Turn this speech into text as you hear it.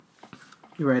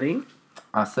You ready?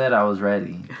 I said I was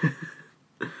ready.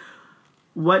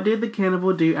 What did the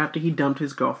cannibal do after he dumped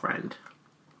his girlfriend?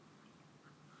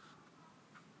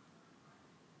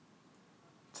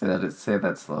 Say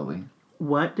that slowly.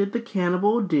 What did the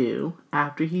cannibal do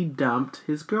after he dumped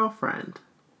his girlfriend?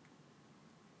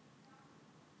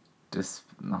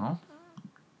 No.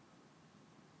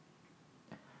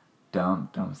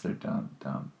 Dumpster,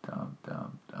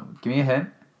 dump. Give me a hint.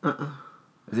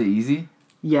 Is it easy?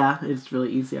 Yeah, it's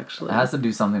really easy, actually. It has to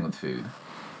do something with food.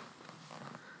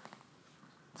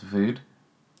 It's food?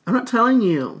 I'm not telling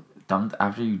you. Dumped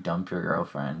after you dump your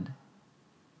girlfriend.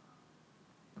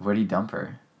 Where'd he dump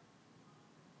her?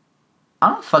 I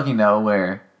don't fucking know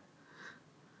where.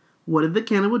 What did the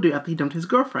cannibal do after he dumped his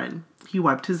girlfriend? He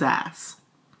wiped his ass.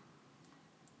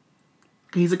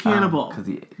 He's a cannibal. Because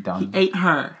he ate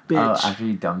her, bitch. Oh, after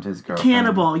he dumped his girlfriend.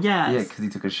 Cannibal, yes. Yeah, because he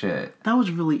took a shit. That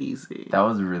was really easy. That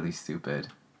was really stupid.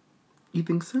 You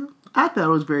think so? I thought it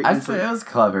was very easy. I'd say it was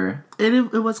clever.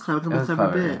 It was clever. I'm a clever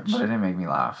bitch. But it didn't make me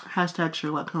laugh. Hashtag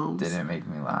Sherlock Holmes. Didn't make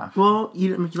me laugh. Well, you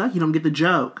didn't make you laugh. You don't get the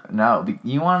joke. No,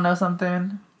 you want to know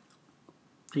something?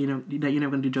 You know you're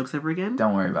never going to do jokes ever again?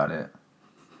 Don't worry about it.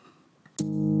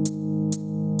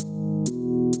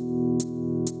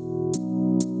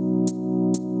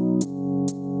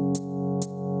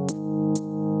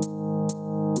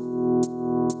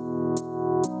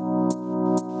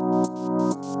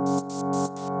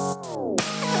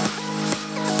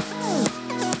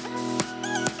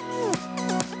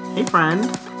 Hey, friend.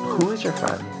 Who is your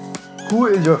friend? Who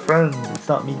is your friend? It's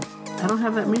not me. I don't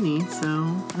have that many, so...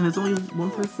 And there's only other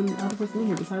person in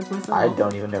here besides myself. I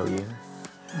don't even know you.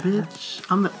 Bitch,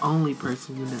 I'm the only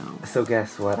person you know. So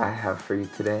guess what I have for you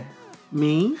today?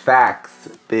 Me? Facts,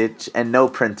 bitch, and no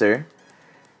printer.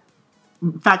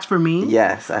 Facts for me?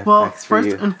 Yes, I have facts for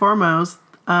you. First and foremost,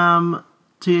 2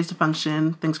 days to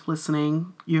function. Thanks for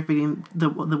listening. You're feeding the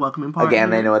welcoming part. Again,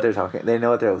 they know what they're talking. They know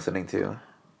what they're listening to.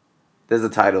 There's a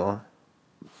title.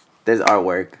 There's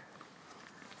artwork.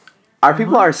 Our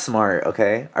people are smart,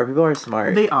 okay? Our people are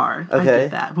smart. They are. Okay. I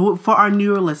get that. But for our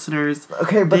newer listeners...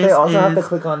 Okay, but they also have to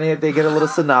click on it. They get a little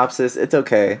synopsis. It's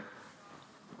okay.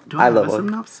 Do I have a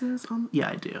synopsis? Yeah,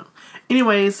 I do.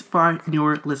 Anyways, for our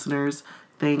newer listeners,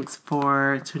 thanks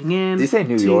for tuning in. Did you say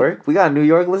New York? We got New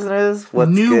York listeners?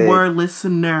 What's newer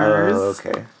listeners. Oh,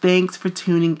 okay. Thanks for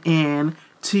tuning in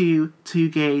to Two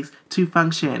Gays to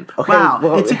Function. Okay, wow,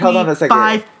 well, it took hold on me a second.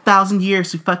 5,000 years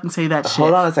to fucking say that shit.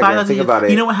 Hold on a second. Think about it.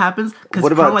 You know what happens?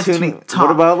 What about tuning? What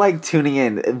about like tuning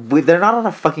in? They're not on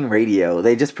a fucking radio.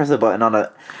 They just press a button on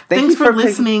a. Thanks for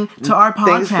listening to our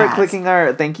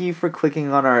podcast. Thank you for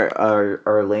clicking on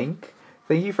our link.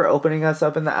 Thank you for opening us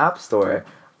up in the App Store.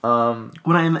 We're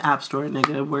not in the App Store,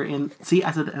 nigga. We're in. See,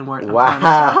 I said the N word.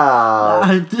 Wow.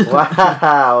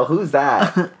 Wow. Who's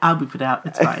that? I'll beep it out.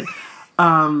 It's fine.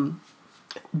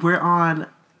 We're on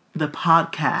the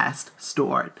podcast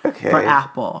store for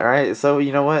Apple. All right, so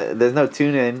you know what? There's no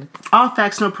tune in. All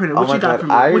facts, no printer. What you got for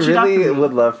me? I really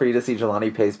would love for you to see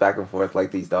Jelani pace back and forth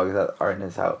like these dogs that are in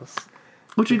his house.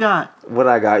 What you got? What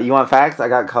I got? You want facts? I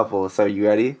got a couple. So you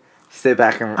ready? Sit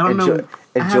back and enjoy the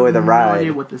ride. I have no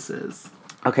idea what this is.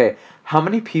 Okay, how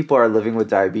many people are living with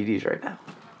diabetes right now?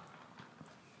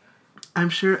 I'm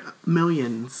sure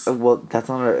millions. Well, that's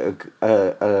not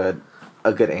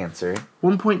a good answer.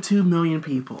 1.2 million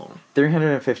people.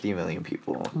 350 million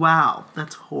people. Wow,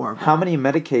 that's horrible. How many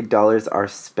Medicaid dollars are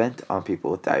spent on people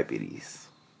with diabetes?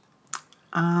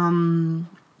 I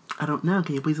don't know.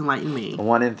 Can you please enlighten me?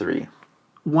 1 in 3.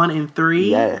 1 in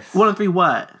 3? Yes. 1 in 3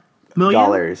 what? Million?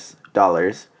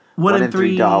 Dollars. 1 in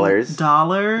 3 dollars?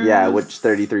 Yeah, which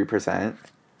 33%.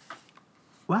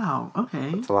 Wow,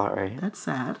 okay. That's a lot, right? That's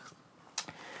sad.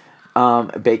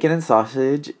 Bacon and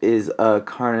sausage is a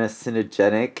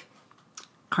carcinogenic.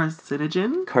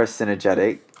 Carcinogen?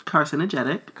 Carcinogenic.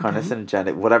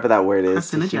 Okay. Whatever that word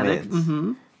is. Carcinogenic.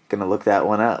 Mm-hmm. Gonna look that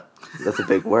one up. That's a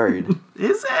big word.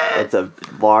 Is it? It's a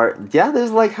large. Yeah,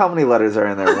 there's like how many letters are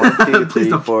in there? 1, 2,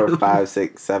 3, 4, 5,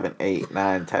 6, 7, 8,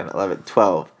 9, 10, 11,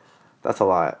 12. That's a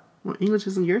lot. Well, English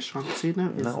isn't your strong suit, no?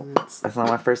 No, that's not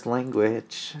my first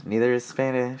language. Neither is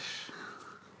Spanish.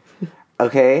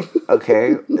 Okay.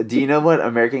 Do you know what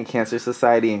American Cancer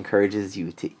Society encourages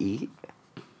you to eat?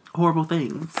 Horrible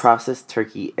things. Processed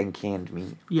turkey and canned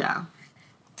meat. Yeah.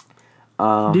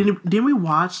 Didn't we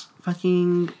watch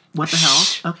fucking What the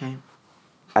Hell? Okay.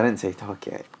 I didn't say talk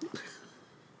yet.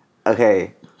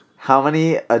 Okay. How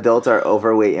many adults are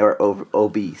overweight or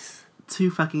obese?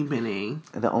 Too fucking many.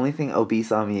 The only thing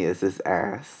obese on me is this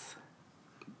ass.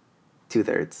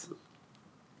 2/3.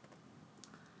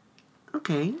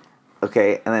 Okay.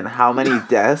 Okay, and then how many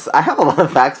deaths? I have a lot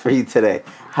of facts for you today.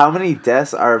 How many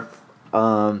deaths are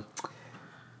from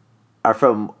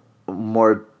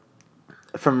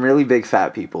really big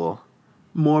fat people?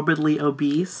 Morbidly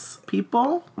obese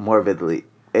people? Morbidly.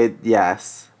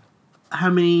 Yes. How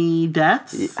many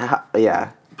deaths?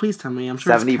 Yeah. Please tell me. I'm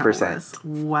sure 70%. It's countless.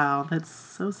 Wow, that's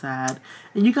so sad.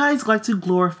 And you guys like to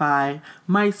glorify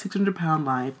my 600-pound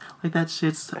life like that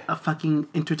shit's fucking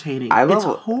entertaining. It's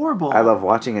horrible. I love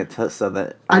watching it so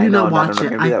that I do not watch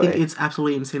it. I think it's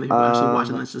absolutely insane that people are actually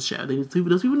watching this show.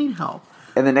 Those people need help.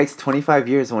 In the next 25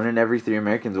 years, 1 in every 3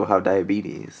 Americans will have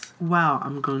diabetes. Wow,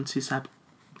 I'm going to stop.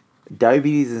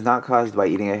 Diabetes is not caused by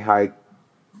eating a high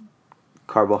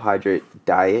carbohydrate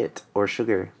diet or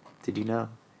sugar. Did you know?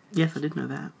 Yes, I did know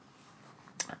that.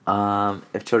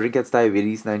 If children gets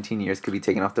diabetes, 19 years could be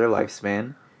taken off their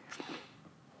lifespan.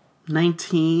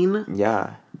 19?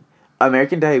 Yeah.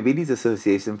 American Diabetes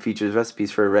Association features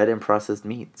recipes for red and processed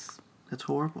meats. That's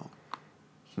horrible.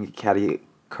 You can get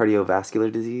cardiovascular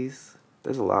disease.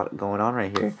 There's a lot going on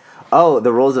right here. Oh,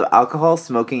 the roles of alcohol,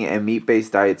 smoking, and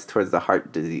meat-based diets towards the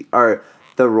heart disease. Or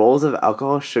the roles of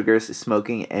alcohol, sugar,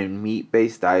 smoking, and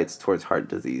meat-based diets towards heart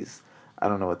disease. I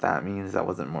don't know what that means. That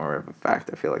wasn't more of a fact.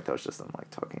 I feel like that was just them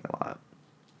talking a lot.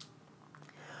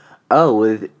 Oh,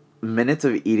 with minutes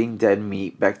of eating dead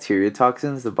meat, bacteria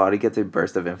toxins, the body gets a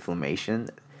burst of inflammation,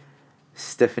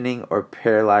 stiffening or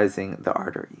paralyzing the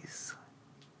arteries.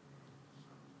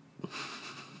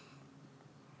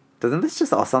 Doesn't this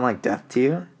just all sound like death to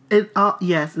you?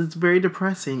 Yes, it's very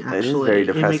depressing, actually. It is very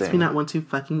depressing. It makes me not want to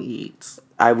fucking eat.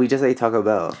 We just ate Taco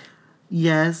Bell.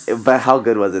 Yes. But how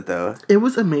good was it, though? It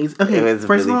was amazing. Okay, it was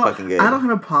first really of all, fucking good. I don't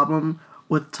have a problem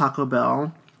with Taco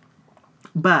Bell,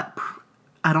 but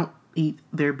I don't eat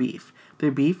their beef.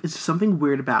 Their beef is something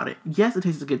weird about it. Yes, it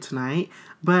tastes good tonight,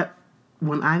 but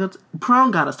when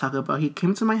Prone got us Taco Bell. He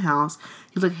came to my house.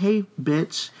 He's like, hey,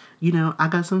 bitch, I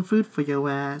got some food for your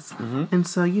ass. Mm-hmm. And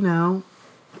so,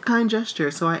 kind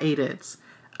gesture. So I ate it.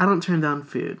 I don't turn down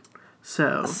food.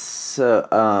 So,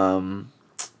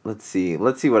 let's see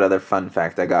what other fun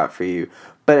fact I got for you.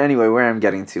 But anyway, where I'm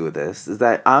getting to with this is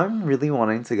that I'm really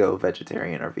wanting to go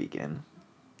vegetarian or vegan.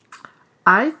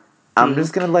 I'm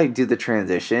just gonna do the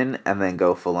transition and then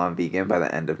go full on vegan by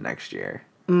the end of next year.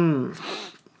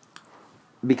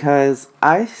 Because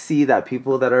I see that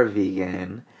people that are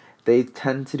vegan, they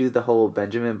tend to do the whole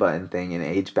Benjamin Button thing and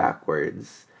age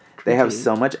backwards. They have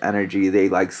so much energy. They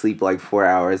sleep 4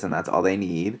 hours and that's all they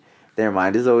need. Their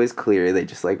mind is always clear. They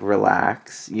just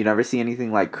relax. You never see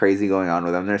anything crazy going on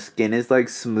with them. Their skin is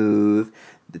smooth.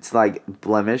 It's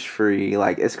blemish free.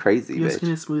 It's crazy. Your bitch. Skin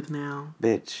is smooth now,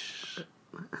 bitch.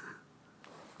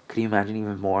 Could you imagine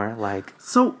even more?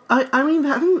 So I mean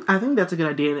I think that's a good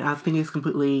idea, and I think it's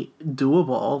completely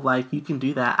doable. You can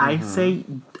do that. Mm-hmm. I say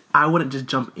I wouldn't just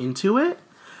jump into it.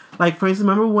 For instance,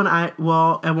 remember when at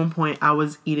one point I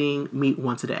was eating meat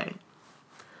once a day.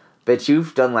 But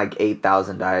you've done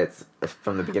 8,000 diets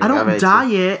from the beginning. I don't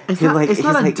diet. It's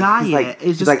not a diet.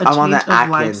 It's just a change I'm on the of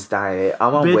Atkins diet.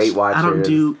 I'm on Weight Watchers. I don't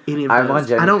do any of those. I'm on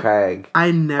Jenny Craig.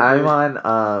 I'm on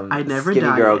Skinny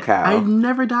diet. Girl Cow. I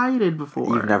never dieted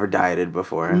before. You've never dieted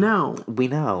before? No. We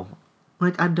know.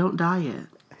 I don't diet.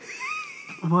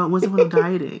 Well, it wasn't when I'm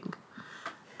dieting.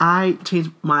 I changed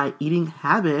my eating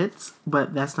habits,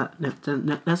 but that's not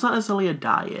necessarily a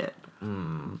diet.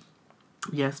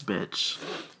 Yes, bitch.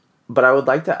 But I would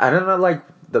like to, I don't know,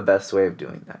 the best way of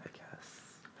doing that, I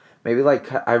guess. Maybe,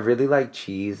 I really like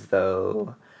cheese,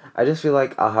 though. I just feel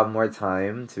I'll have more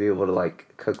time to be able to,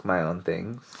 cook my own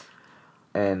things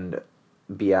and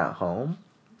be at home.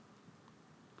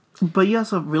 But you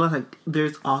also realize,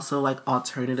 there's also,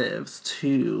 alternatives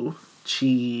to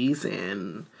cheese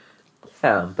and...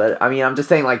 Yeah, but, I mean, I'm just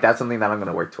saying, that's something that I'm going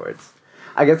to work towards.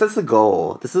 I guess that's the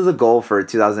goal. This is a goal for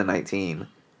 2019.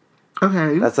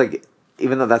 Okay. That's,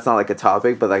 even though that's not a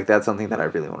topic, but that's something that I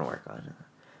really want to work on.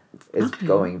 Is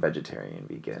going vegetarian,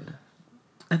 vegan.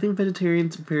 I think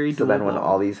vegetarian's very doable. So then when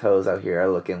all these hoes out here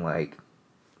are looking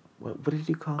what did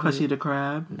you call Krusty the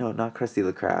Krab? No, not Krusty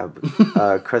the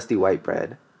Krab. Crusty white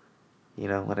bread.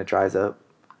 When it dries up.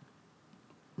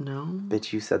 No.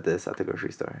 Bitch, you said this at the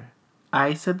grocery store.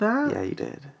 I said that? Yeah, you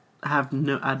did. I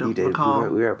don't you did. recall.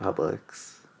 We were at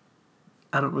Publix.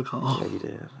 I don't recall. Yeah, you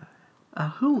did.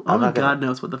 Who? Only God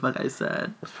knows what the fuck I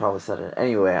said. I probably said it.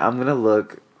 Anyway, I'm gonna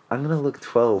look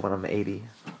 12 when I'm 80.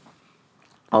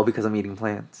 All because I'm eating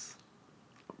plants.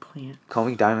 Plants. Call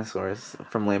me dinosaurs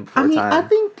from Land Before Time. I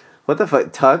think... What the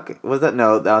fuck? Tuck? Was that?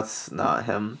 No, that's not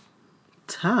him.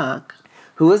 Tuck?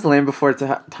 Who was Land Before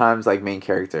Time's main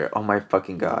character? Oh my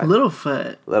fucking god.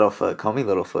 Littlefoot. Littlefoot. Call me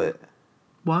Littlefoot.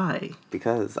 Why?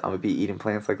 Because I'm gonna be eating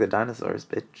plants like the dinosaurs,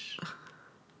 bitch.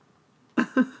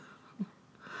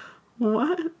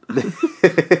 What?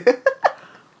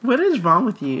 What is wrong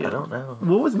with you? I don't know.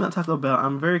 What was Mount Taco Bell?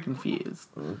 I'm very confused.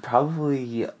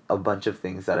 Probably a bunch of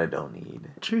things that I don't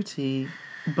need. True tea.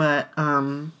 But,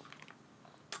 what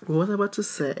was I about to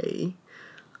say?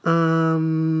 Yeah,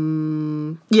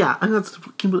 I think that's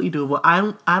completely doable.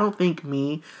 I don't think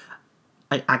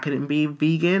I couldn't be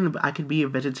vegan, but I could be a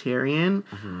vegetarian.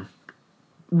 Mm-hmm.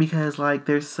 Because, like,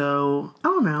 I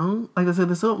don't know. Like I said,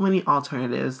 there's so many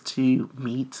alternatives to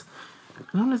meat.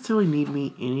 I don't necessarily need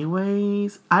meat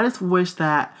anyways. I just wish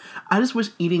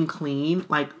eating clean,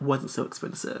 like, wasn't so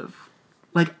expensive.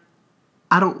 Like,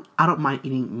 I don't mind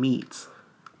eating meat.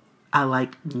 I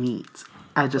like meat.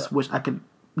 I just wish I could,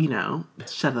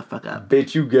 shut the fuck up.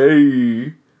 Bitch, you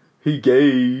gay. He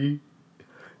gay.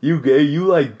 You gay. You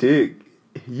like dick.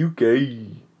 You gay.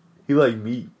 He like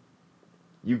meat.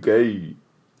 You gay.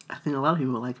 I think a lot of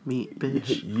people like meat,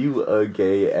 bitch. You a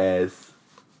gay ass.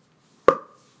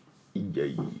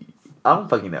 Yay. I don't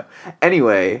fucking know.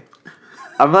 Anyway,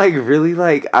 I'm like really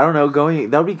like, I don't know,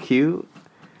 that would be cute.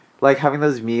 Like having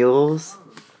those meals.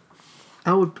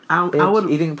 I would.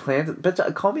 Eating plants.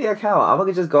 Bitch, call me a cow. I'm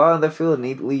gonna just go out in the field and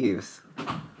eat leaves.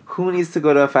 Who needs to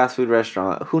go to a fast food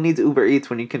restaurant? Who needs Uber Eats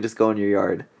when you can just go in your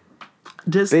yard?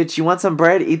 Bitch, you want some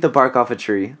bread? Eat the bark off a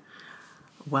tree.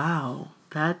 Wow.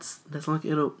 That's like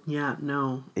it'll. Yeah,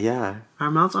 no. Yeah. Our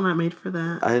mouths are not made for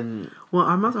that. Well,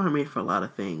 our mouths aren't made for a lot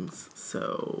of things,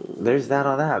 so. There's that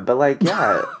on that. But, like,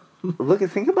 yeah.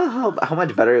 Think about how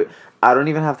much better. I don't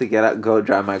even have to go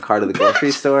drive my car to the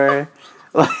grocery store.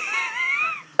 Like.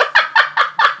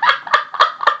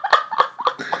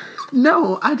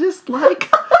 No, I just like.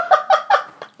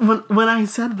 When I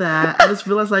said that, I just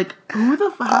realized, like, how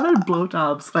did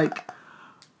blowjobs, like.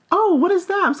 Oh, what is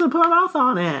that? I'm just gonna put my mouth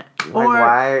on it. Like,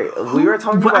 why? We were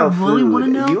talking about food. Really want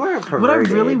to know, you are perverted. What I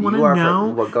really want to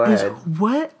know go is ahead.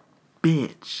 what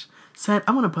bitch said,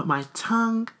 I'm gonna put my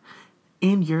tongue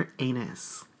in your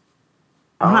anus.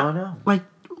 I don't know. Like,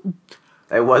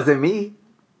 it wasn't me.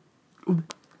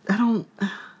 I don't.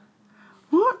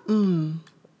 What?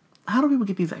 How do people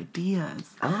get these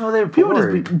ideas? I don't know. They're bored. People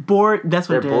just be bored. That's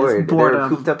what they're it is. Bored. Boredom. They were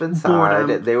cooped up inside.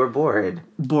 Boredom. They were bored.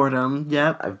 Boredom.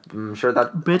 Yep. I'm sure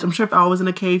that. Bitch, I'm sure if I was in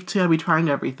a cave too, I'd be trying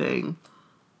everything.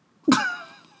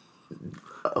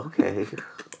 Okay.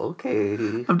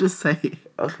 I'm just saying.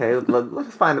 Okay,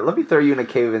 let's find it. Let me throw you in a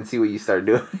cave and see what you start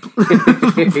doing.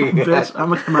 Bitch, I'm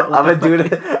gonna come out. I'm gonna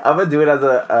do it as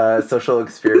a social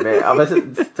experiment. I'm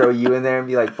gonna throw you in there and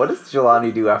be like, "What does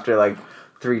Jelani do after like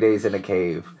 3 days in a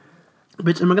cave?"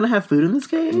 Bitch, am I gonna have food in this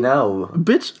cave? No.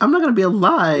 Bitch, I'm not gonna be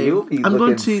alive. You'll be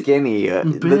looking skinny.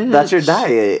 Bitch. That's your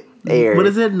diet. Air. What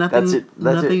is it? Nothing.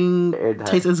 Nothing your diet.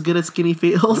 tastes as good as skinny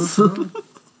feels. Mm-hmm.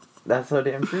 That's so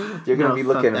damn true. You're gonna be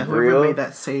looking that. real. Whoever made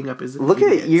that saying up is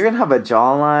You're gonna have a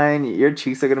jawline. Your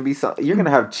cheeks are gonna be you're gonna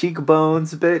have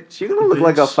cheekbones, bitch. You're gonna look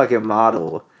like a fucking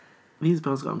model. These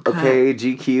bones gonna cut. Okay,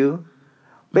 GQ.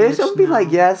 Bitch, don't be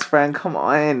like, yes, friend, come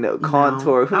on,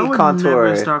 contour. Who need contour? I would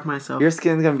never starve myself. Your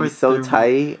skin's gonna be so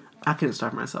tight. I couldn't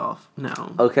starve myself. No.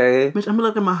 Okay. Bitch, I'm gonna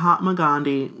look at Mahatma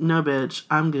Gandhi. No, bitch,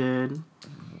 I'm good.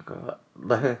 Girl.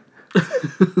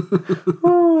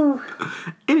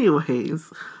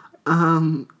 Anyways,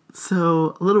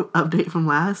 so a little update from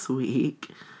last week.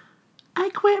 I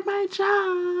quit my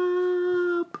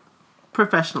job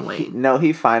professionally. No,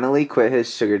 he finally quit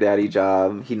his sugar daddy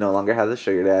job. He no longer has a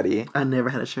sugar daddy. I never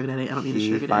had a sugar daddy. I don't need a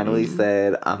sugar daddy. He finally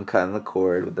said, I'm cutting the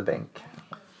cord with the bank.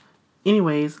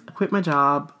 Anyways, I quit my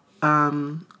job.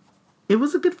 It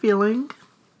was a good feeling.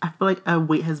 I feel like a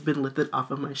weight has been lifted off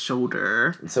of my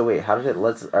shoulder. So wait, how did it,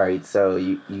 alright, so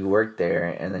you worked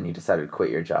there and then you decided to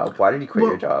quit your job. Why did you quit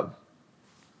your job?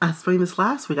 I explained this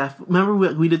last week. I remember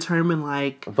we determined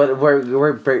like... But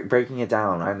we're breaking it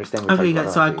down. I understand what you're talking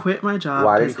about. So I quit my job.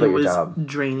 Why did you quit your job? It was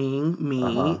draining me.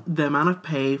 Uh-huh. The amount of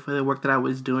pay for the work that I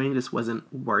was doing just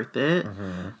wasn't worth it.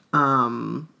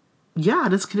 Mm-hmm. Yeah, I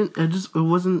just couldn't... it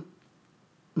wasn't...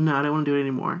 No, I didn't want to do it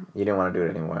anymore. You didn't want to do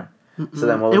it anymore? Mm-mm. So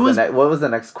then what was the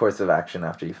next course of action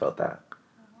after you felt that?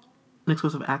 Next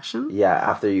course of action? Yeah,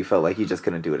 after you felt like you just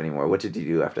couldn't do it anymore. What did you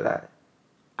do after that?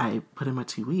 I put in my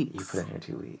 2 weeks. You put in your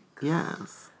 2 weeks?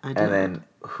 Yes, I did. And then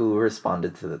who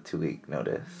responded to the 2-week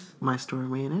notice? My store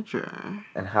manager.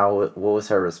 And what was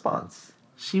her response?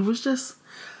 She was just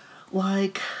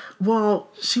like, well,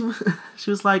 she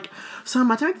was like, so I'm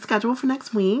about to make the schedule for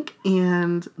next week.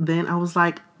 And then I was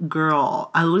like,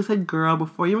 girl, I literally said, girl,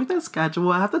 before you make that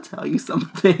schedule, I have to tell you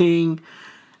something.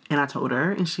 And I told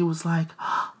her, and she was like,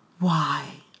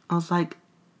 why? I was like,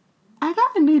 I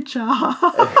got a new job.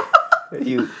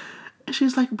 And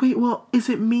she's like, wait, well, is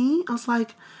it me? I was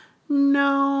like,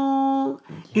 no.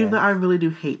 Even though I really do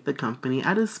hate the company.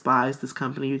 I despise this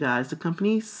company, you guys. The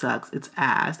company sucks. It's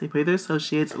ass. They pay their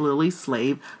associates literally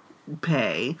slave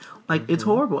pay. Like, it's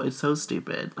horrible. It's so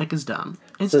stupid. Like, it's dumb.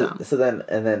 It's dumb. So then,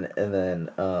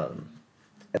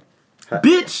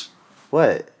 Bitch!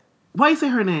 what? Why you say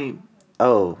her name?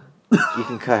 Oh, you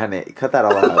can cut that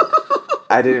all out.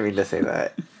 I didn't mean to say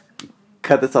that.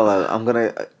 Cut this all out. I'm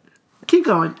gonna... Keep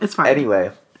going. It's fine.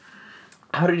 Anyway,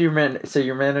 how did your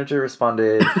manager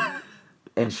responded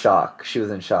in shock? She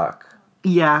was in shock.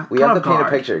 Yeah. We have to paint a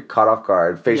picture. Caught off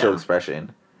guard. Facial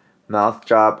expression. Mouth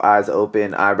drop, eyes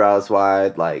open, eyebrows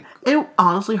wide, like... It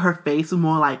honestly, her face was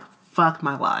more like, fuck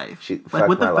my life. Like,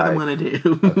 what the fuck I'm gonna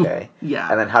do? Okay. Yeah.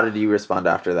 And then how did you respond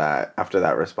after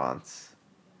that response?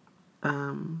 I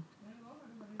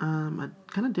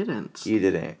kind of didn't. You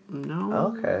didn't?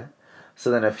 No. Okay. So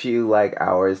then a few, like,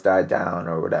 hours died down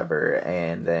or whatever,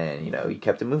 and then, you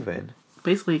kept it moving.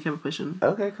 Basically, you kept pushing.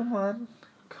 Okay, come on.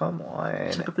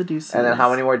 Check up the deuces. And then how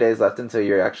many more days left until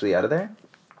you're actually out of there?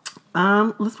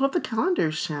 Let's put up the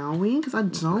calendar, shall we? Because I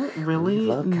don't really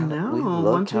know. We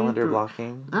love calendar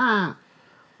blocking. 1,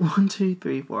 2,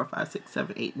 3, 4, 5, 6,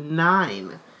 7, 8,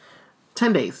 9.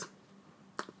 10 days.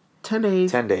 10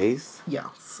 days. 10 days?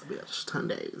 Yes, bitch. 10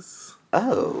 days.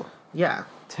 Oh. Yeah.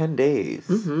 10 days.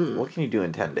 Mm-hmm. What can you do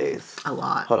in 10 days? A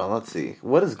lot. Hold on, let's see.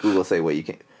 What does Google say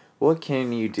what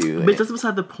can you do? But that's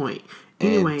beside the point.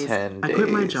 Anyways, 10 I quit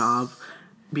my days. job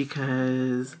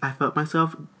because I felt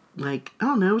myself, like, I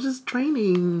don't know, it was just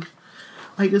draining.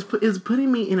 Like, it's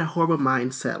putting me in a horrible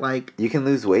mindset. Like, You can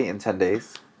lose weight in 10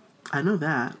 days. I know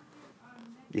that.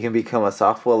 You can become a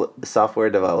software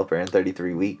developer in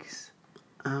 33 weeks.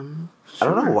 Sure. I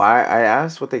don't know why I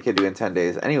asked what they could do in 10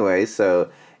 days. Anyway,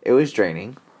 so it was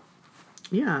draining.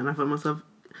 Yeah, and I felt myself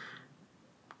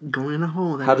going in a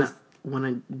hole that How I don't want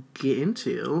to get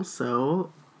into.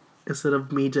 So instead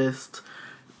of me just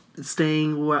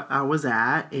staying where I was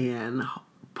at and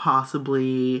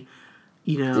possibly,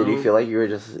 Did you feel like you were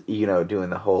just, doing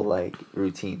the whole, like,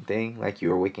 routine thing? Like you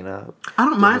were waking up? I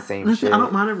don't mind. The same Listen, shit? I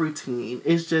don't mind a routine.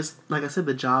 It's just, like I said,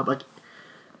 the job, like,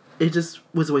 it just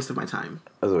was a waste of my time.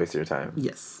 It was a waste of your time.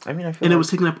 Yes. I mean, I feel And like it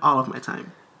was taking up all of my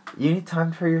time. you need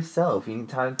time for yourself. You need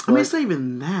time to... I mean, it's not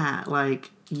even that.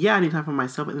 Like, yeah, I need time for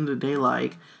myself. At the end of the day,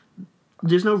 like,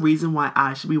 there's no reason why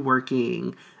I should be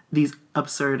working these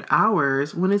absurd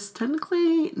hours when it's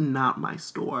technically not my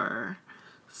store.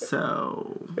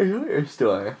 So, Your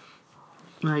store.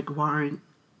 like, why aren't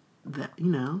that,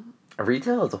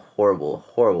 Retail is a horrible,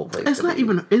 horrible place. It's not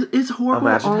even, it's horrible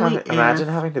Imagine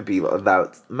having to be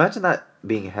that. Imagine that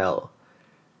being hell.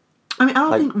 I mean, I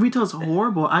don't think retail is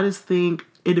horrible. I just think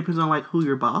it depends on, like, who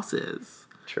your boss is.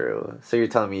 True. So you're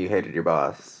telling me you hated your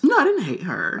boss? No, I didn't hate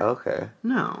her. Okay.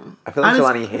 No. I feel like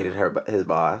Jelani hated his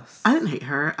boss. I didn't hate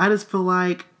her. I just feel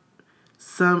like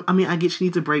I get she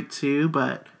needs a break too,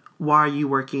 but why are you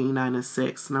working 9 to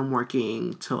 6 and I'm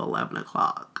working till 11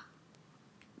 o'clock?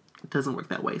 It doesn't work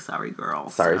that way. Sorry, girl.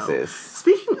 Sorry, So, sis.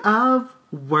 Speaking of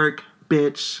work,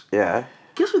 bitch. Yeah.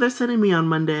 Guess where they're sending me on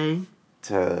Monday?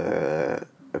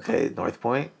 Okay, North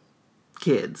Point?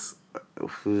 Kids.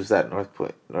 Who's that North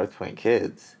Point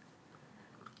kids?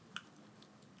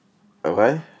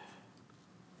 What?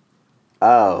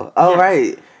 Oh, Yes.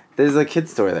 Right. There's a kid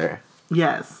store there.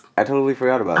 Yes. I totally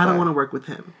forgot about that. I don't want to work with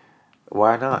him.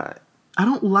 Why not? I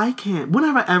don't like him. When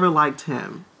have I ever liked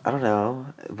him? I don't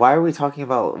know. Why are we talking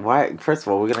about why? First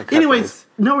of all, we're gonna cut Anyways, this.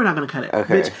 no, we're not gonna cut it.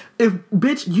 Okay.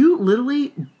 Bitch, you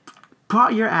literally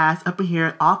brought your ass up in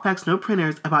here, all facts, no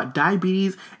printers, about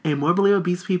diabetes and morbidly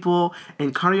obese people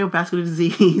and cardiovascular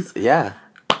disease. Yeah.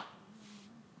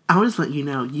 I was just letting you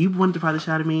know, you wanted to probably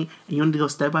shout at me and you wanted to go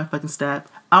step by fucking step.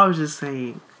 I was just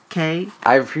saying, okay?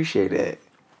 I appreciate it.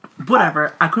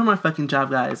 Whatever. I quit my fucking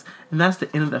job, guys. And that's the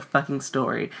end of the fucking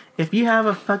story. If you have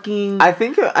a fucking... I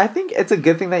think it's a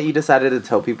good thing that you decided to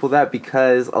tell people that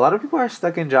because a lot of people are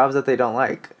stuck in jobs that they don't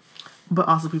like. But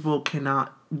also people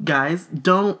cannot... Guys,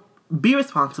 don't be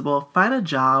responsible. Find a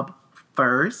job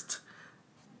first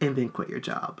and then quit your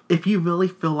job. If you really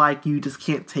feel like you just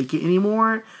can't take it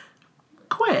anymore,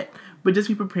 quit. But just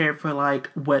be prepared for, like,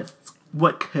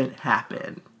 what could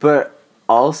happen. But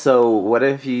also, what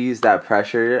if you use that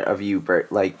pressure of you,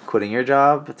 like, quitting your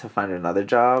job to find another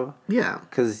job? Yeah.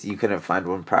 Because you couldn't find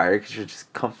one prior because you're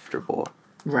just comfortable.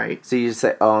 Right. So you just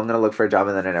say, oh, I'm going to look for a job,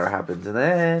 and then it never happens. And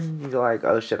then you're like,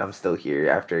 oh, shit, I'm still here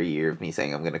after a year of me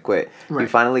saying I'm going to quit. Right. You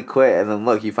finally quit, and then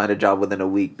look, you find a job within a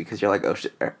week because you're like, oh,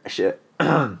 shit,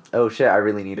 oh, shit, I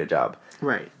really need a job.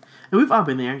 Right. And we've all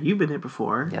been there. You've been there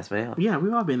before. Yes, ma'am. Yeah,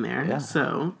 we've all been there. Yeah.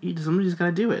 So somebody just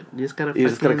gotta do it. You just gotta. You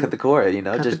just gotta cut the cord, you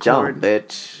know. cut Just the jump, cord.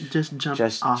 bitch. Just jump.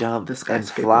 Just off jump the and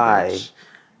skyscraper, fly bitch.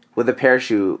 with a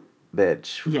parachute,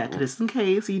 bitch. Yeah, just in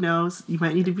case, you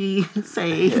might need to be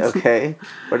saved. Okay,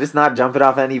 we're just not jumping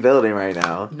off any building right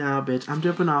now. Nah, bitch, I'm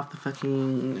jumping off the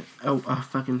fucking a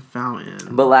fucking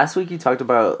fountain. But last week you talked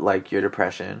about like your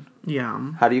depression.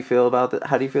 Yeah. How do you feel about that?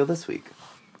 How do you feel this week?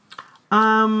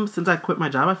 Since I quit my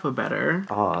job, I feel better.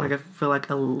 Aw. Like I feel like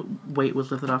a weight was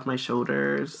lifted off my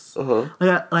shoulders. Uh-huh.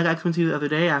 Like I explained to you the other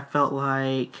day, I felt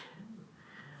like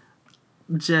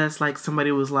just like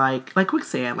somebody was like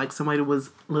quicksand, like somebody was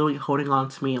literally holding on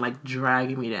to me and like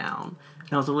dragging me down,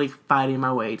 and I was literally fighting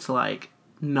my way to like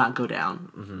not go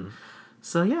down. Mm-hmm.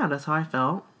 So yeah, that's how I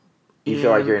felt. You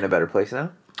feel like you're in a better place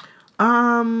now?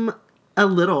 A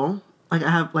little.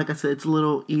 Like I said, it's a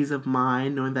little ease of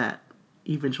mind knowing that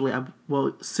eventually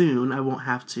soon I won't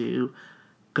have to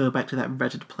go back to that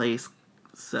wretched place.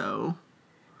 So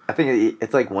I think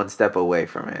it's like one step away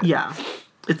from it. yeah,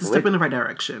 it's a step in the right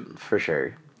direction. For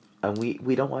sure. And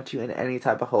we don't want you in any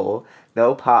type of hole.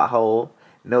 No pothole.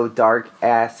 No dark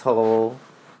asshole.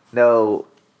 No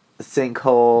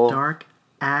sinkhole. Dark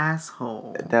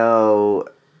asshole. No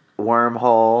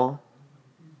wormhole.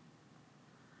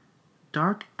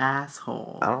 Dark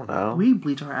asshole. I don't know. We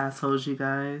bleach our assholes, you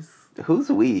guys. Who's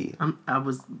we? I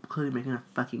was clearly making a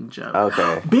fucking joke.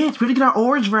 Okay. Bitch, we have to get our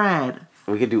orange red.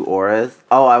 We could do auras.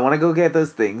 Oh, I want to go get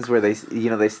those things where they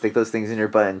stick those things in your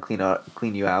butt and clean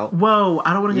you out. Whoa,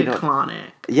 I don't want to You get know-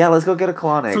 colonic. Yeah, let's go get a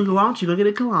colonic. So why don't you go get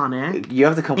a colonic? You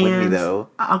have to come with me And though.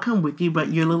 I'll come with you, but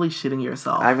you're literally shitting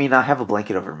yourself. I mean, I have a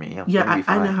blanket over me. I'm yeah, gonna be I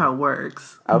fine. know how it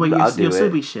works. I'll but do you'll still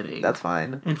it. be shitting. That's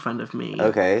fine. in front of me.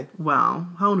 Okay. Wow,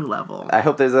 whole new level. I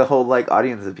hope there's a whole like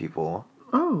audience of people.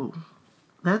 Oh,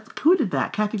 who did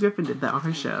that? Kathy Griffin did that on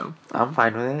her show. I'm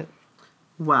fine with it.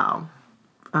 Wow.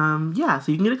 Yeah,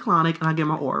 so you can get a colonic, and I get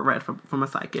my aura read from a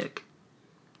psychic.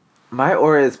 My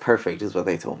aura is perfect, is what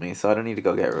they told me. So I don't need to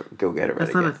go get it read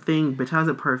That's again. not a thing, bitch. How's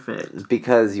it perfect?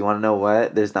 Because you want to know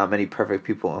what? There's not many perfect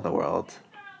people in the world.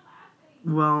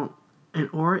 Well, an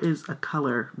aura is a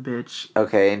color, bitch.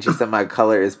 Okay, and she said my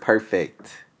color is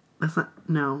perfect. That's not,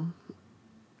 no.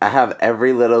 I have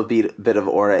every little bit of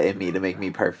aura in me to make me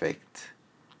perfect.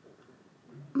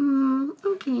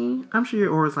 Okay. I'm sure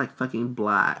your aura's like fucking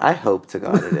black. I hope to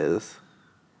God it is.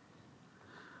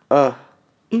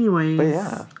 Anyways. But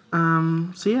yeah.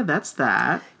 So yeah, that's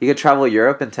that. You could travel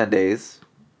Europe in 10 days.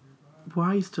 Why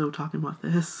are you still talking about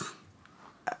this?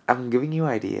 I'm giving you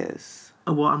ideas.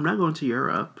 Well, I'm not going to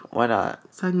Europe. Why not?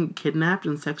 So I can get kidnapped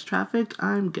and sex trafficked?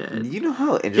 I'm good. You know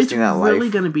how It's interesting that really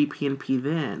life... going to be PNP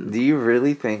then. Do you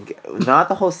really think... Not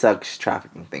the whole sex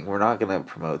trafficking thing. We're not going to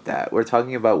promote that. We're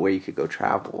talking about where you could go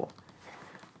travel.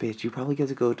 Bitch, you probably get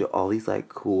to go to all these, like,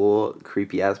 cool,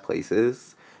 creepy-ass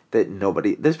places that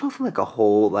nobody... There's probably, like, a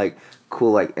whole, like,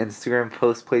 cool, like, Instagram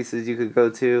post places you could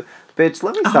go to. Bitch,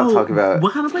 let me stop talking about...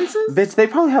 What kind of places? Bitch, they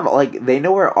probably have, like... They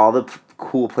know where all the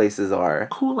cool places are.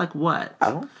 Cool like what? I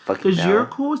don't fucking know. Because your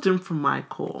cool is different from my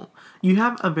cool. You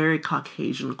have a very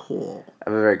Caucasian cool.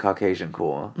 I'm a very Caucasian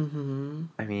cool. Mm-hmm.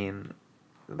 I mean,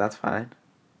 that's fine.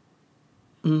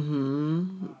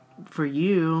 Mm-hmm. For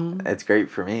you, It's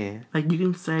great for me. like you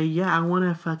can say, yeah, I want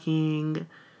to fucking,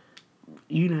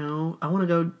 I want to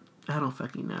go, I don't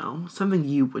fucking know. Something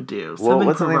you would do. Well,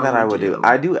 what's something that I would do?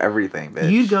 I do everything,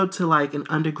 bitch. You'd go to like an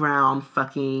underground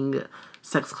fucking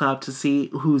sex club to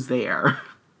see who's there.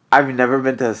 I've never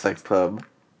been to a sex club.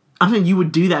 I mean, you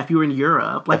would do that if you were in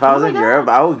Europe. Like, If I was oh my in God. Europe,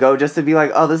 I would go just to be like,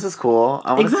 oh, this is cool.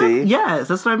 I want to Exactly. see. Yes,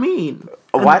 that's what I mean.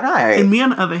 Why not? And me, on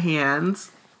the other hand,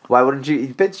 Why wouldn't you?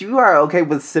 Bitch, you are okay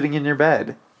with sitting in your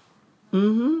bed.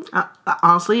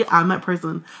 honestly, I'm that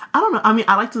person. I don't know. I mean,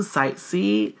 I like to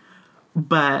sightsee,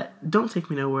 but don't take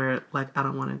me nowhere like I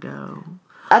don't want to go.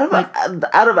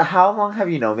 Out of how long have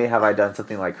you known me? Have I done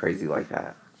something like crazy like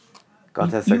that? Gone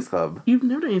to a sex club. You've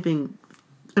never done anything.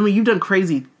 I mean, you've done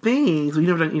crazy things, but you've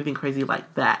never done anything crazy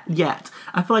like that yet.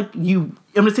 I feel like I'm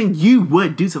just saying you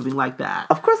would do something like that.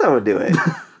 Of course, I would do it.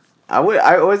 I would.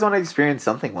 I always want to experience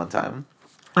something one time.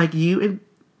 Like you and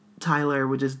Tyler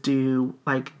would just do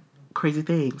like crazy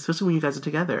things, especially when you guys are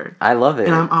together. I love it.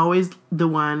 And I'm always the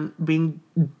one being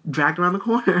dragged around the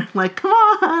corner. Like, come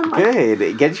on. Like,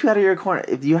 Good. Get you out of your corner.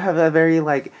 If you have a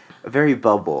very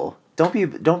bubble, don't be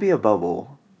a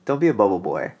bubble. Don't be a bubble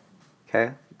boy.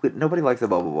 Okay? Nobody likes a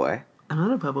bubble boy. I'm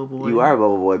not a bubble boy. You are a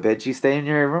bubble boy, bitch. You stay in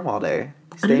your room all day.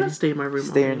 I do not stay in my room.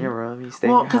 Stay all in day. your room. You stay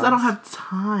in Well, your house. because I don't have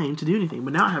time to do anything.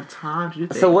 But now I have time to do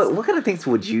things. So what kind of things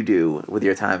would you do with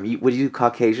your time? Would you do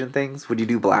Caucasian things? Would you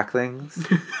do black things?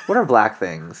 What are black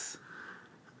things?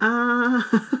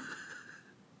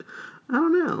 I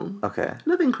don't know. Okay.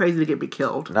 Nothing crazy to get me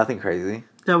killed. Nothing crazy.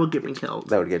 That would get me killed.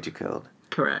 That would get you killed.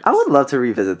 Correct. I would love to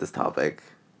revisit this topic.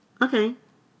 Okay.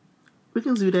 We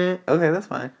can do that. Okay, that's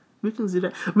fine. We can do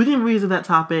that. We can revisit that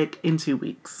topic in 2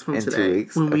 weeks from today. 2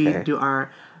 weeks? When we Okay. do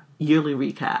our yearly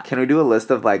recap. Can we do a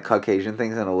list of like Caucasian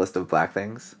things and a list of black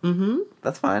things? Mm-hmm.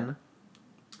 That's fine.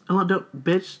 Oh, don't,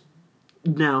 bitch.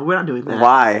 No, we're not doing that.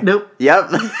 Why? Nope.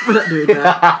 Yep. We're not doing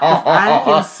that. I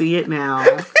can see it now.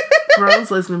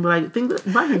 Girls listening, but I think that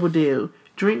black people do.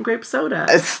 Drink grape soda.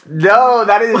 No,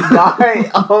 that is not.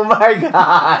 Oh my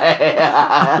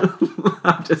god.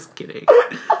 I'm just kidding.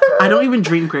 I don't even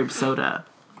drink grape soda.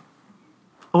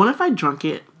 I wonder if I drunk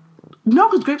it. No,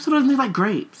 because grape soda doesn't taste like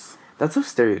grapes. That's so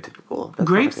stereotypical. That's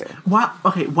Grapes? not okay. Why?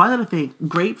 Okay, why did I think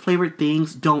grape flavored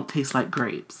things don't taste like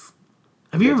grapes?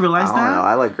 Have you ever realized I don't that? know.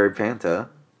 I like grape Fanta.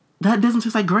 That doesn't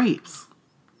taste like grapes.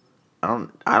 I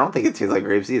don't think it tastes like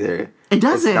grapes either. It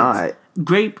doesn't. It's not.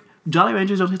 Grape Jolly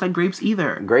Ranchers don't taste like grapes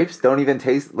either. Grapes don't even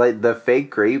taste like the fake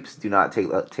grapes. Do not taste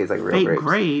like real Fake grapes.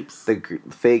 grapes. The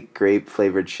fake grape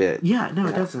flavored shit. Yeah, no,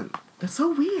 it doesn't. That's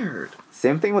so weird.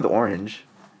 Same thing with orange.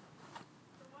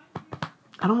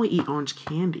 I don't really eat orange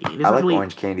candy. I like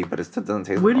orange candy, but it still doesn't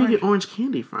taste. Where like do you get orange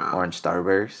candy from? Orange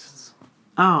Starbursts.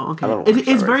 Oh, okay. I love orange It's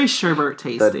Starburst. very sherbet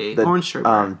tasty. Orange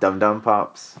sherbet. Dum Dum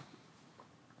Pops.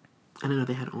 I didn't know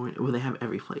they had orange. Well, they have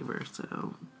every flavor,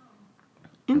 so.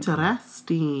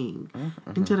 Interesting.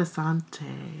 Mm-hmm.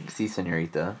 Interessante. Si,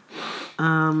 señorita.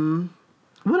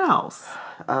 What else?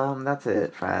 That's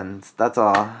it, friends. That's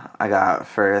all I got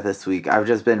for this week. I've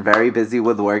just been very busy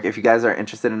with work. If you guys are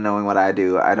interested in knowing what I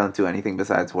do, I don't do anything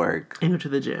besides work. And go to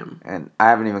the gym. And I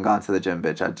haven't even gone to the gym,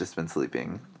 bitch. I've just been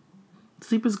sleeping.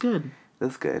 Sleep is good.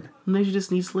 That's good. Sometimes you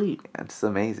just need sleep. It's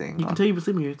amazing. You can tell you've been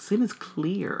sleeping. Your skin is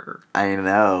clear. I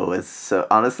know. It's so...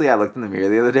 Honestly, I looked in the mirror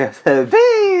the other day. I said,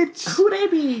 bitch! Who they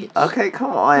be? Okay, come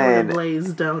Or a on.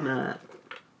 glazed donut.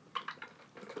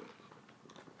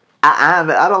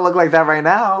 I don't look like that right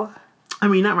now. I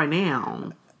mean, not right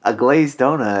now. A glazed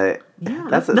donut. Yeah,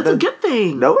 that's a good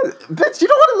thing. No, bitch, you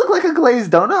don't want to look like a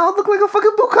glazed donut. I'll look like a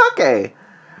fucking bukkake.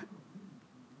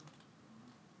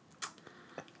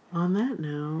 On that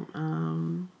note,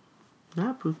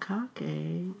 not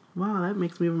bukkake. Wow, that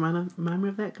makes me remind me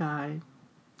of that guy.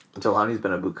 Jelani's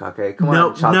been a bukkake. Come No,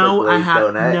 on, chocolate no, glazed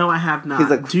donut. No, I have not. He's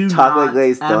a Do chocolate not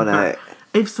glazed ever. donut.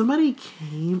 If somebody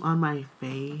came on my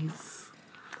face,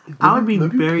 I would be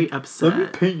very upset. Let me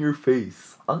paint your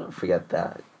face. I'll never forget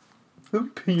that. Let me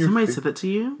paint your Somebody face. said that to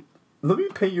you? Let me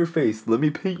paint your face. Let me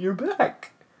paint your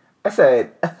back. I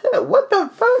said, what the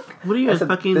fuck? What are you, I a said,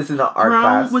 fucking... This is not art Prom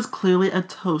class. was clearly a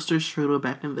toaster strudel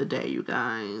back in the day, you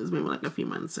guys. Maybe like a few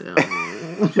months ago.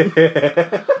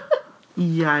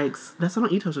 Yikes. That's why I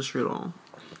don't eat toaster strudel.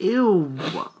 Ew.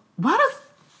 Why does...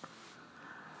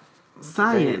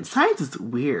 Science. Science is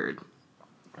weird.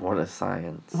 What is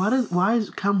science? Why is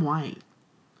come white?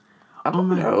 I Oh don't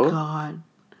my know. god.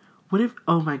 What if...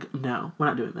 Oh my... No. We're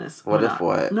not doing this. What We're if not.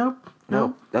 what? Nope.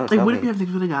 No, Like, tell what me. if you have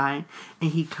sex with a guy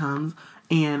and he comes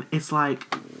and it's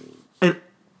like... And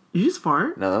you just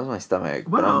fart? No, that was my stomach.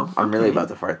 Wow, But I'm really okay. about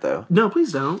to fart, though. No,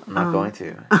 please don't. I'm not going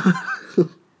to.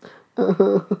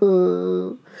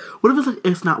 What if it's like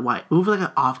it's not white? What if it's like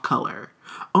an off color?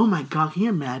 Oh my god, can you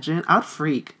imagine? I'd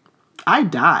freak.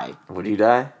 I'd die. Would you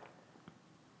die?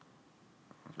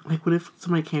 Like, what if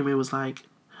somebody came in and was like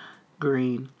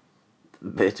green?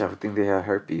 Bitch, I would think they had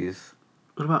herpes.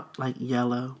 What about like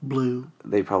yellow, blue?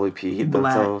 They probably peed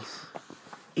Black. themselves.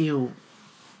 Ew.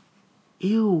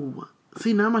 Ew.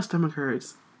 See, now my stomach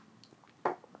hurts.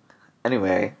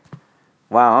 Anyway.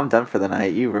 Wow, I'm done for the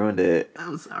night. You ruined it.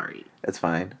 I'm sorry. It's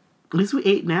fine. At least we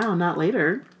ate now, not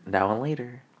later. Now and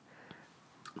later.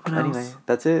 What Anyway, else?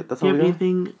 that's it. That's Do all you we have got.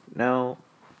 anything? No.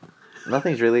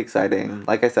 Nothing's really exciting.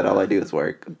 Like I said, all I do is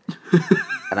work.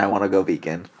 And I want to go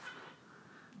vegan.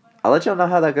 I'll let y'all know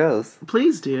how that goes.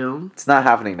 Please do. It's not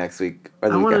happening next week or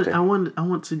the week after. I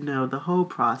want to know the whole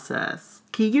process.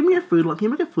 Can you give me a food log? Can you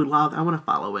make a food log? I want to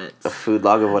follow it. A food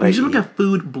log of what I You should eat. make a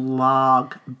food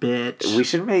blog, bitch. We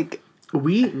should make...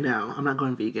 No, I'm not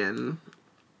going vegan.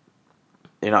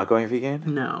 You're not going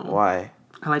vegan? No. Why?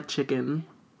 I like chicken.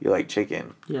 You like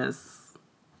chicken. Yes.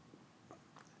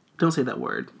 Don't say that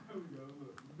word.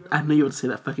 I knew you would say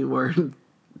that fucking word.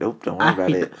 Nope, don't worry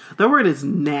about it. That word is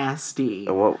nasty.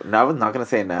 Well, no, I was not going to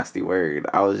say a nasty word.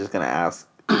 I was just going to ask.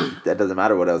 That doesn't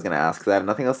matter what I was going to ask because I have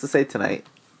nothing else to say tonight.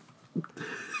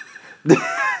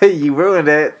 You ruined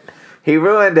it. He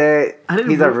ruined it.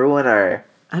 He's a ruiner.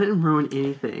 I didn't ruin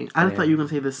anything. I thought you were going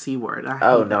to say the C word.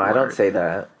 Oh, no, I don't say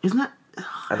that. Isn't that...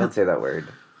 I don't say that word.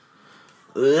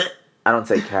 Ugh. I don't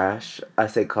say cash. I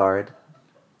say card.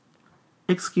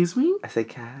 Excuse me? I say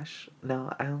cash.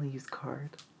 No, I only use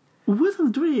card. What does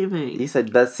it do anything? You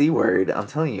said the C word. I'm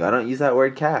telling you, I don't use that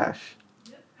word cash.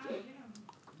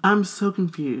 I'm so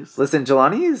confused. Listen,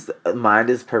 Jelani's mind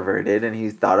is perverted, and he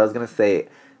thought I was gonna say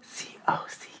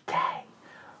COCK,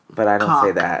 but I don't Cock.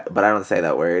 say that. But I don't say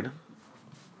that word.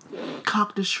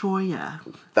 Cock destroyer.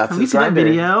 That's Have you his seen that grinder.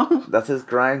 video? That's his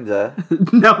grinder.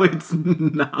 No, it's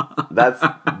not.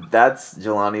 That's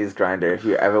Jelani's grinder. If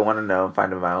you ever want to know,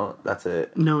 find him out. That's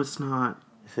it. No, it's not.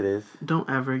 Yes, it is. Don't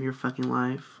ever in your fucking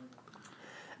life.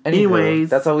 Anywho, Anyways.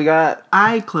 that's all we got.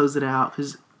 I close it out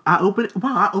because I open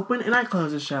and I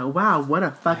close the show. Wow, what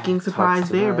a fucking surprise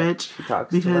there, bitch. She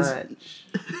talks Because too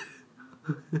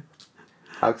much.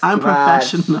 Talks I'm too much.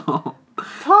 professional.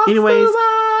 Talks Anyways, too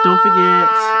much.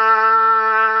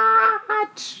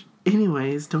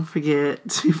 don't forget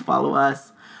to follow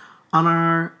us on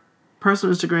our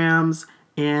personal Instagrams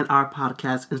and our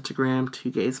podcast Instagram,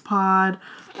 2GaysPod.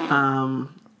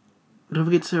 Don't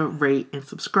forget to rate and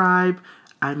subscribe.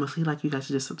 I mostly like you guys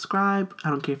to just subscribe. I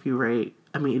don't care if you rate.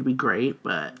 I mean, it'd be great,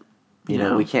 but You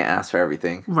know, we can't ask for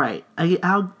everything. Right.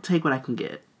 I'll take what I can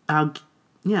get. I'll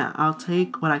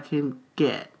take what I can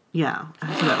get. Yeah,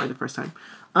 I said that right the first time.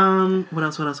 What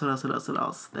else?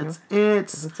 That's it.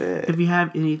 That's it. If you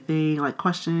have anything like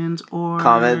questions or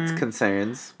Comments,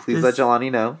 concerns, please let This-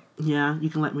 Jelani know. yeah, you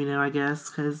can let me know, I guess,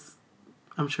 because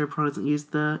I'm sure Pro doesn't use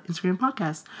the Instagram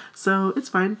podcast, so it's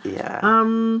fine. Yeah.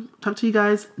 Talk to you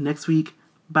guys next week.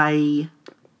 Bye.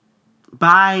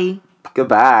 Bye.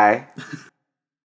 Goodbye.